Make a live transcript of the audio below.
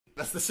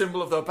That's the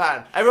symbol of the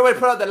band. Everybody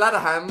put out their ladder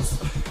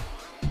hands.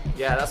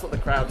 Yeah, that's what the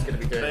crowd's going to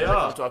be doing. They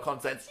are. To our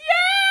concerts. Yeah,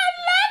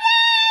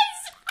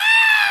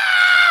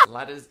 ladders!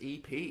 Ladders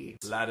EP.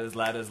 Ladders,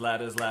 ladders,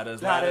 ladders,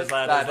 ladders, Ladders, ladders,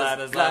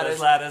 ladders, ladders, ladders,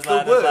 ladders, the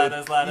ladders, wood.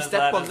 ladders, You ladders,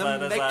 step on them,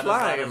 ladders, they ladders,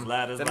 climb.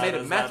 ladders, They're made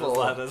of ladders, metal.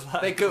 ladders,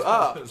 ladders, They go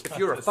up. If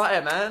you're a ladders.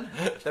 fireman,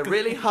 they're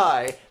really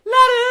high.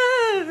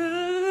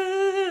 Ladders!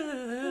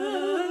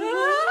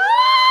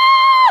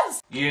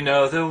 You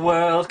know the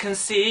world can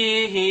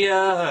see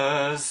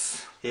us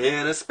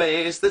in a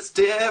space that's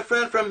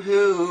different from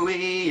who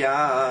we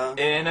are.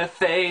 in a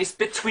face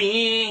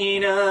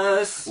between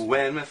us.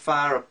 When we're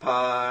far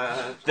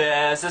apart,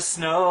 There's a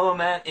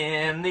snowman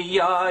in the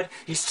yard.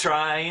 He's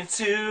trying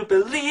to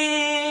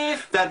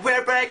believe that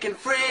we're breaking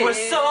free. we're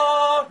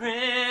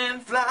soaring.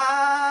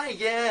 flying.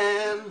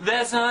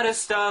 There's not a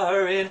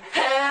star in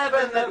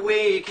Heaven that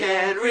we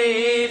can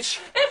reach.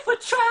 if we're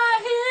trying.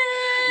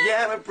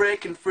 Yeah, we're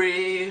breaking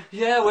free.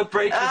 Yeah, we're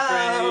breaking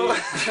Oh.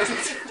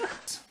 free.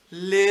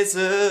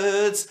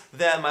 Lizards,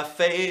 they're my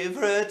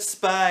favorite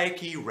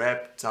spiky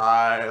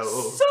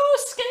reptiles. So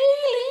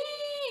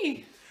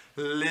scaly.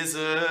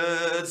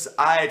 Lizards,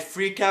 I'd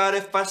freak out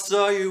if I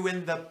saw you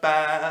in the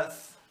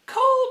bath.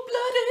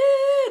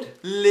 Cold-blooded.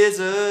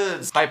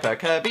 Lizards, Hyper,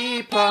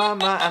 Kirby,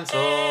 Plumber, and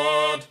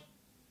Sword.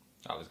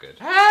 That was good.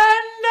 And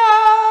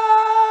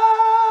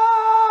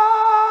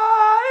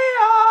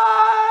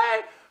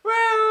I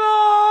will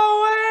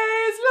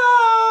always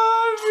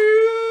love you.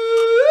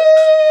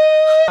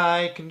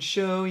 I can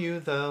show you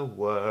the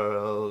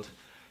world,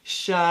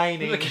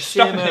 shining,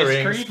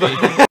 shimmering.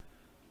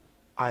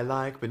 I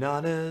like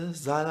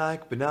bananas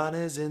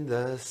in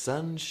the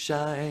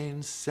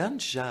sunshine,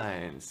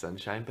 sunshine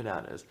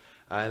bananas.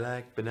 I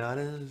like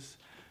bananas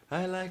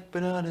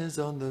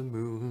on the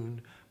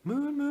moon,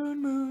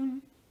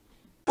 moon.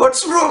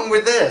 What's wrong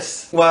with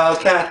this?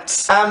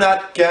 Wildcats. I'm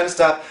not gonna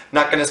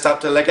stop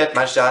till I get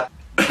my shot.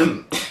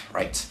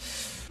 Right.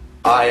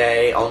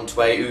 I,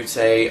 Ontway,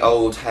 Ute,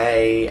 Old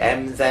Hay,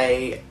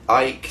 they,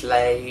 Ike,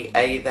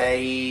 A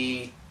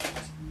they,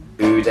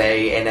 Ude,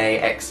 NA,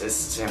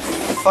 X's.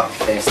 Fuck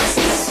this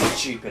is a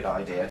stupid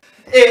idea.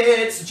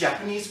 It's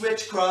Japanese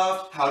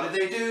witchcraft. How did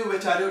they do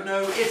it? I don't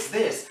know. It's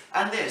this,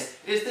 and this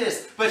is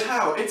this. But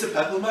how? It's a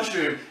purple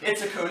mushroom.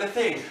 It's a cola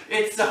thing.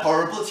 It's a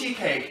horrible tea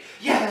cake.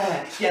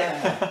 Yeah.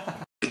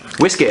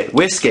 Whisk it,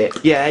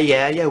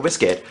 yeah,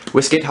 whisk it.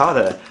 Whisk it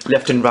harder.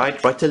 Left and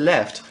right, right to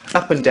left.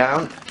 Up and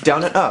down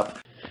and up.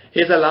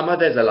 Here's a llama,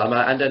 there's a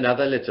llama, and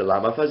another little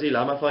llama. Fuzzy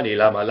llama, funny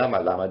llama,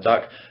 llama,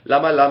 duck.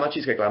 Llama,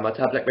 cheesecake llama,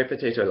 tablet, baked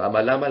potato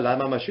llama,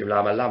 mushroom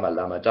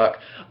llama, duck.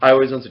 I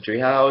was on the tree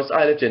house,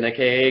 I lived in a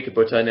cake,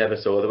 but I never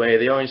saw the way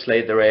the orange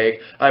slayed the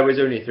rake. I was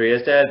only 3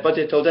 years dead, but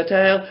it told a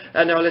tale.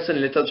 And now listen,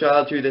 little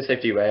child, to the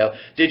safety rail.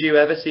 Did you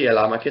ever see a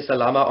llama kiss a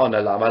llama on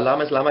a llama?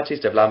 Llama's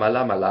taste of llama,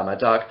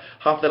 duck.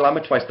 Half the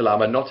llama, twice the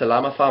llama, not a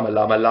llama farmer,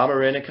 llama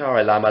in a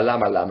car,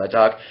 llama,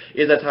 duck.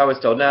 Is that how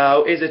it's told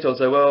now? Is it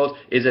also old?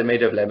 Is it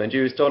made of lemon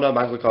juice? Torn up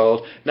Michael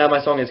cold. Now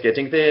my song is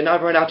getting thin,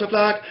 I've run out of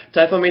luck.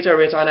 Time for me to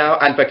retire now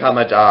and become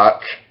a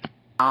duck.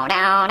 Oh,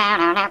 no.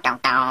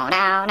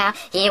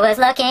 He was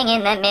looking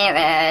in the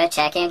mirror,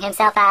 checking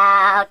himself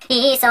out.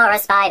 He saw a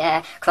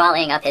spider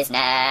crawling up his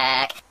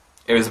neck.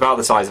 It was about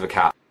the size of a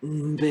cat.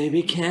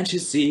 Baby, can't you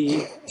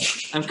see?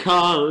 I'm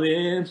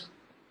calling.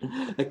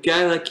 A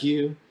guy like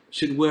you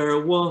should wear a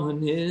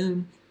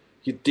warning.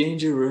 You're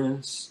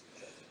dangerous.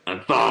 I'm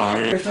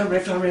fine. Rave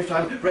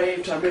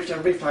time.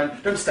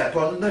 Don't step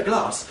on the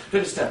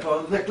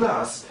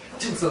glass.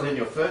 Tinsel in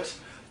your foot.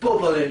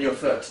 Bubble in your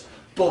foot.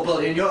 Bubble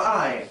in your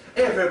eye.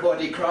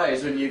 Everybody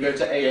cries when you go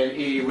to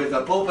A&E with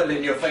a bubble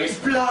in your face.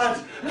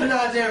 Blood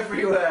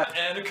everywhere.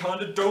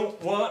 Anaconda don't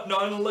want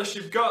none unless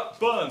you've got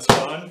buns,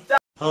 son.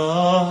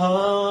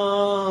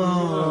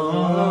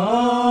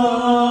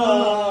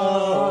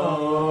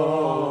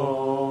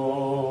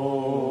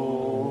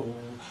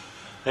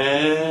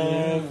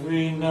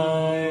 Every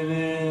night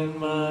in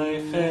my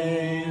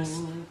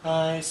face,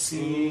 I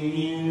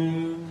see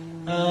you,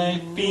 I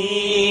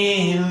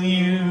feel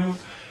you,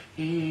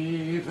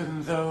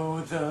 even though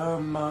the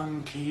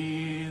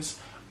monkeys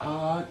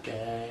are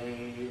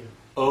gay.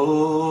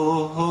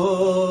 Oh,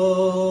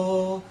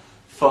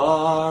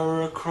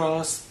 far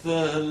across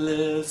the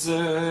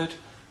lizard,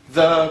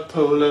 the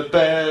polar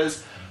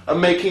bears are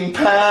making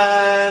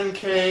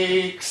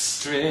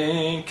pancakes,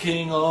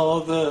 drinking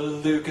all the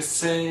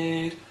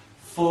Lucasade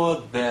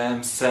for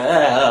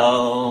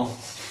themselves.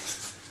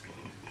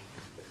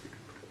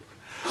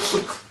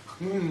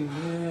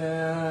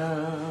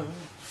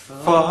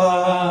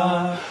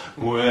 Far,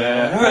 wherever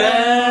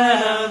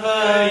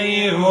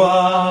you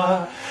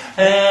are,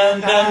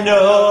 and I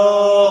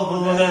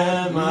know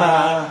that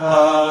my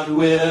heart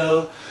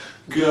will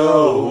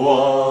go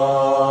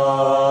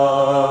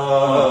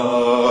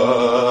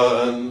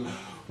on.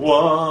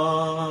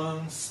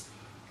 Once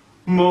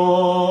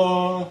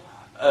more,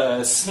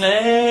 a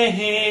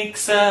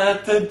snake's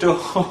at the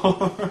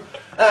door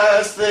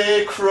as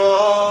they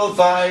crawl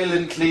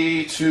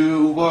violently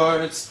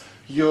towards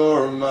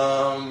your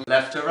mum.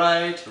 Left to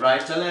right,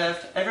 right to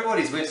left,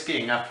 everybody's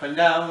whisking up and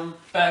down.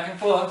 Back and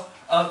forth,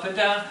 up and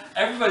down,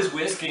 everybody's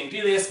whisking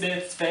Delia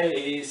Smith's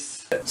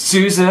face.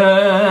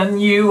 Susan,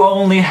 you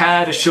only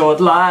had a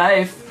short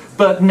life,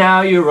 but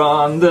now you're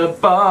on the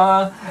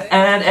bar,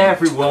 and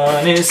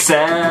everyone is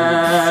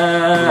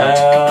sad.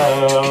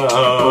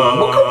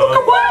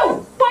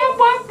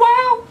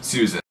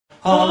 Susan.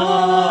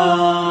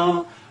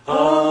 Oh,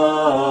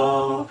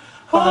 oh,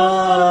 oh,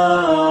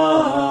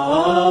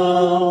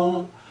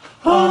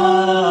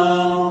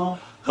 oh,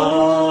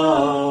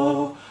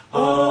 oh,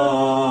 oh.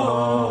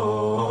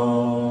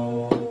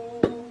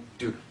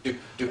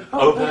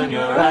 Open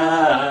your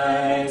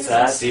eyes,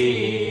 I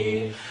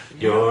see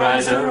your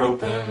eyes are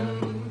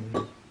open.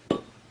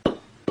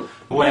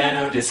 Wear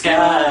no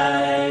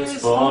disguise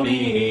for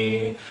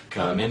me,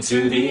 come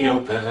into the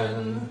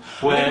open.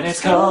 When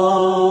it's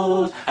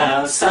cold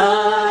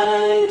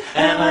outside,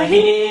 am I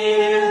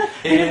here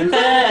in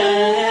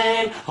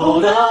vain?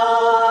 Hold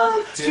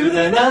on to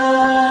the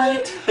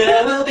night,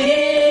 there will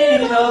be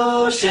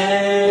no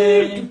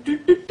shame.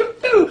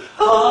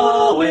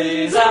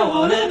 Always I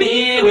wanna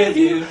be with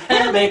you,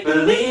 and make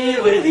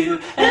believe with you,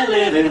 and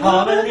live in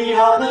harmony,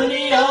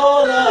 harmony,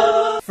 oh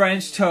love.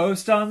 French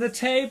toast on the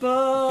table.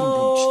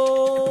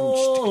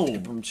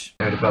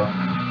 Heard a bell.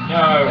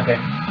 No. Okay.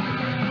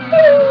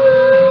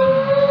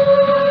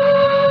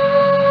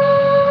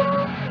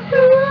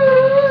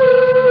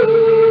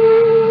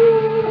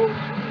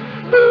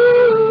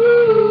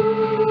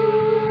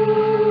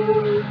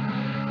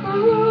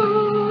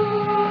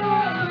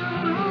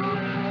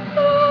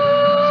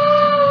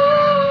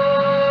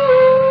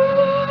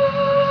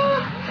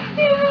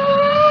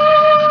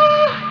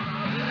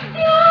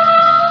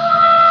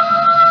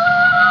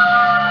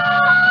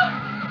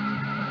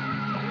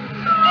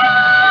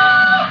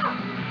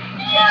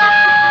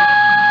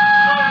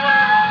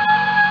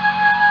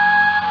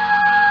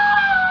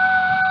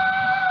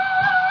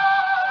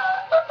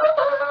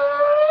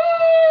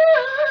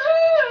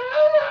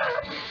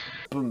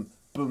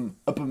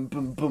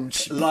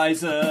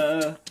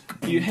 Eliza,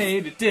 you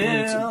hated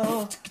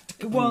Dil.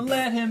 It won't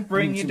let him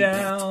bring you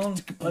down.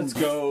 Let's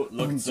go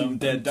look at some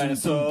dead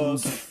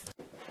dinosaurs.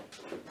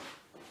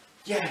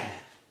 Yeah.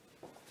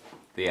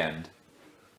 The end.